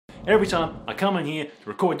Every time I come in here to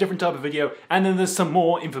record a different type of video, and then there's some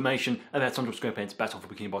more information about SpongeBob SquarePants Battle for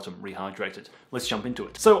Bikini Bottom Rehydrated. Let's jump into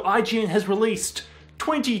it. So IGN has released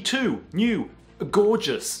 22 new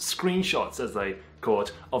gorgeous screenshots, as they call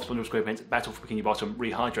it, of SpongeBob SquarePants Battle for Bikini Bottom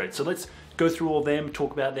Rehydrated. So let's go through all of them,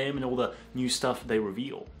 talk about them, and all the new stuff they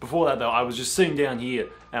reveal. Before that though, I was just sitting down here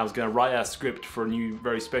and I was going to write out a script for a new,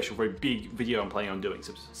 very special, very big video I'm planning on doing,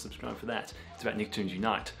 so subscribe for that. It's about Nicktoons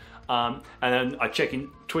Unite. And then I check in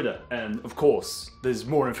Twitter, and of course, there's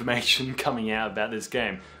more information coming out about this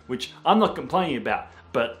game, which I'm not complaining about,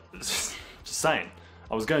 but just saying,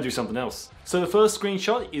 I was going to do something else. So the first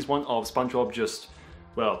screenshot is one of SpongeBob just,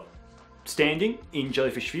 well, standing in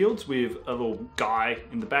Jellyfish Fields with a little guy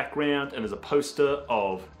in the background, and there's a poster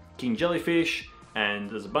of King Jellyfish, and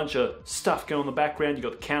there's a bunch of stuff going on in the background. You've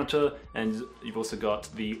got the counter, and you've also got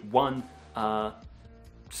the one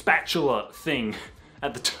spatula thing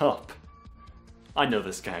at the top. I know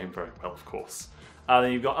this game very well, of course.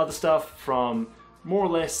 Then you've got other stuff from more or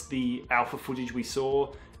less the alpha footage we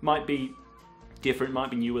saw. Might be different, might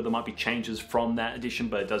be newer, there might be changes from that edition,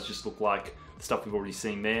 but it does just look like the stuff we've already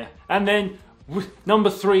seen there. And then, number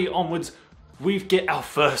 3 onwards, we get our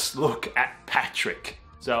first look at Patrick.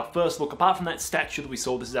 So our first look, apart from that statue that we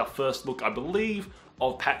saw, this is our first look, I believe,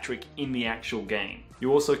 of Patrick in the actual game.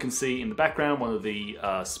 You also can see in the background one of the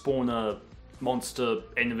spawner monster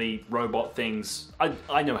enemy robot things.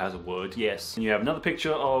 I know how to word, yes. And you have another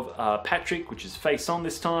picture of Patrick, which is face on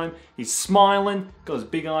this time. He's smiling, got his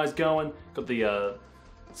big eyes going, got the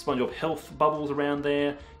SpongeBob health bubbles around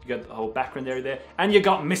there. You got the whole background area there. And you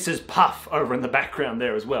got Mrs. Puff over in the background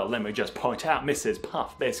there as well. Let me just point out, Mrs.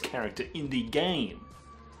 Puff, best character in the game.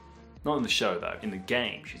 Not in the show though, in the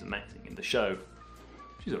game she's amazing. In the show,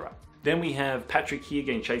 she's alright. Then we have Patrick here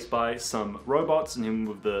getting chased by some robots and him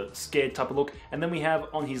with the scared type of look. And then we have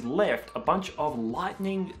on his left a bunch of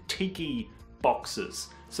lightning tiki boxes.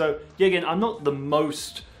 So yeah, again, I'm not the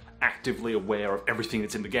most actively aware of everything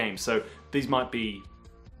that's in the game. So these might be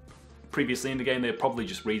previously in the game. They're probably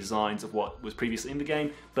just redesigns of what was previously in the game,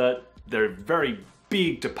 but they're a very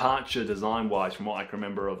big departure design-wise from what I can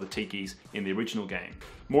remember of the tikis in the original game.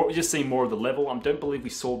 We just see more of the level. I don't believe we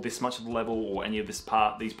saw this much of the level or any of these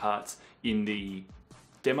parts in the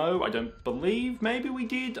demo. I don't believe, maybe we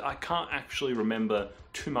did. I can't actually remember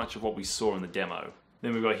too much of what we saw in the demo.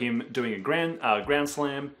 Then we've got him doing a ground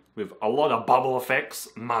slam with a lot of bubble effects,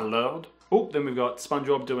 my lord. Oh, then we've got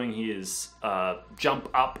SpongeBob doing his jump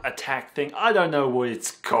up attack thing. I don't know what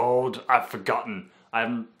it's called. I've forgotten.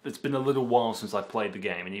 It's been a little while since I played the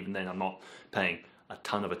game, and even then I'm not paying a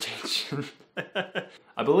ton of attention.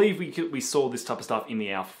 I believe we saw this type of stuff in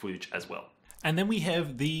the alpha footage as well. And then we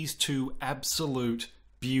have these two absolute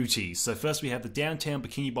beauties. So first we have the downtown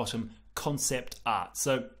Bikini Bottom concept art.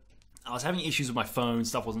 So I was having issues with my phone,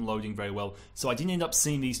 stuff wasn't loading very well, so I didn't end up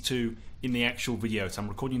seeing these two in the actual video, so I'm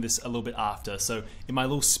recording this a little bit after. So in my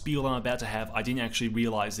little spiel I'm about to have, I didn't actually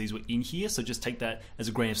realize these were in here, so just take that as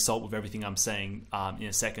a grain of salt with everything I'm saying in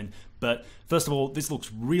a second. But first of all, this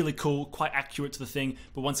looks really cool, quite accurate to the thing,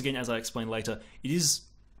 but once again, as I explain later, it is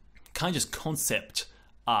kind of just concept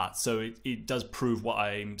art, so it does prove what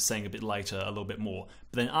I'm saying a bit later a little bit more.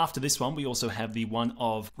 But then after this one, we also have the one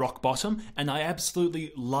of Rock Bottom, and I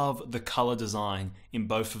absolutely love the color design in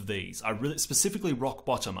both of these. I really, specifically Rock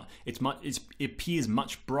Bottom, it appears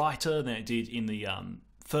much brighter than it did in the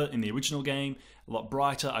original game, a lot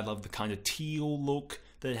brighter. I love the kind of teal look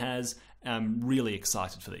that it has. I'm really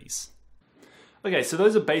excited for these. Okay, so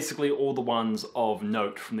those are basically all the ones of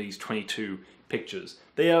note from these 22 pictures.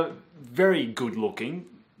 They are very good looking,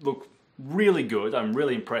 look really good. I'm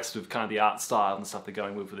really impressed with kind of the art style and stuff they're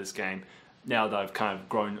going with for this game, now that I've kind of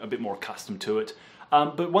grown a bit more accustomed to it.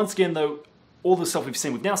 But once again though, all the stuff we've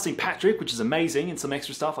seen, we've now seen Patrick, which is amazing, and some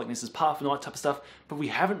extra stuff like Mrs. Puff and all that type of stuff, but we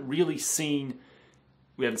haven't seen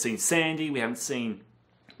Sandy, we haven't seen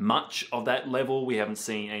much of that level, we haven't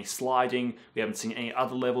seen any sliding, we haven't seen any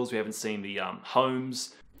other levels, we haven't seen the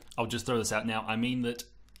homes. I'll just throw this out now, I mean that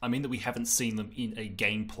we haven't seen them in a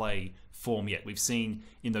gameplay form yet. We've seen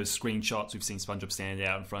in those screenshots, we've seen SpongeBob stand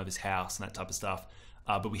out in front of his house and that type of stuff,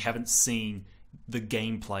 but we haven't seen the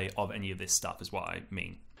gameplay of any of this stuff is what I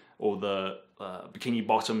mean. Or the Bikini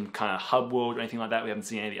Bottom kind of hub world or anything like that. We haven't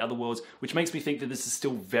seen any of the other worlds, which makes me think that this is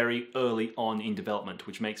still very early on in development,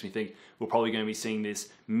 which makes me think we're probably going to be seeing this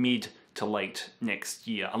mid to late next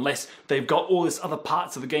year, unless they've got all this other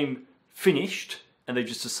parts of the game finished and they've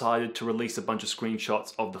just decided to release a bunch of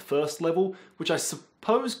screenshots of the first level, which I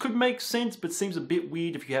suppose could make sense, but seems a bit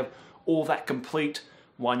weird. If you have all that complete,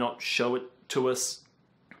 why not show it to us?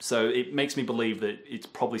 So it makes me believe that it's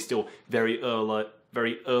probably still very early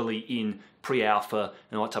very early in pre-alpha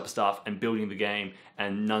and all that type of stuff and building the game,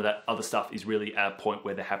 and none of that other stuff is really at a point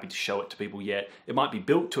where they're happy to show it to people yet. It might be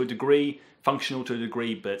built to a degree, functional to a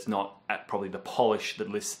degree, but it's not at probably the polish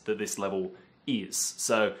that this level is.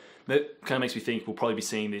 So that kind of makes me think we'll probably be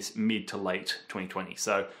seeing this mid to late 2020.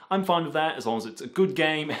 So I'm fine with that as long as it's a good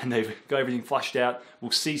game and they've got everything flushed out.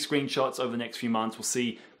 We'll see screenshots over the next few months.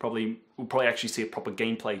 We'll probably actually see a proper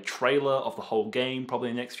gameplay trailer of the whole game probably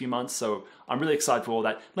in the next few months. So I'm really excited for all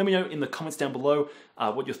that. Let me know in the comments down below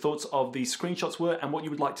what your thoughts of these screenshots were and what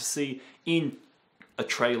you would like to see in a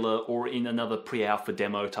trailer or in another pre-alpha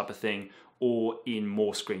demo type of thing, or in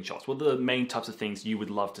more screenshots. What are the main types of things you would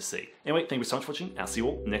love to see? Anyway, thank you so much for watching. I'll see you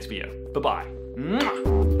all in the next video.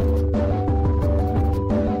 Bye-bye.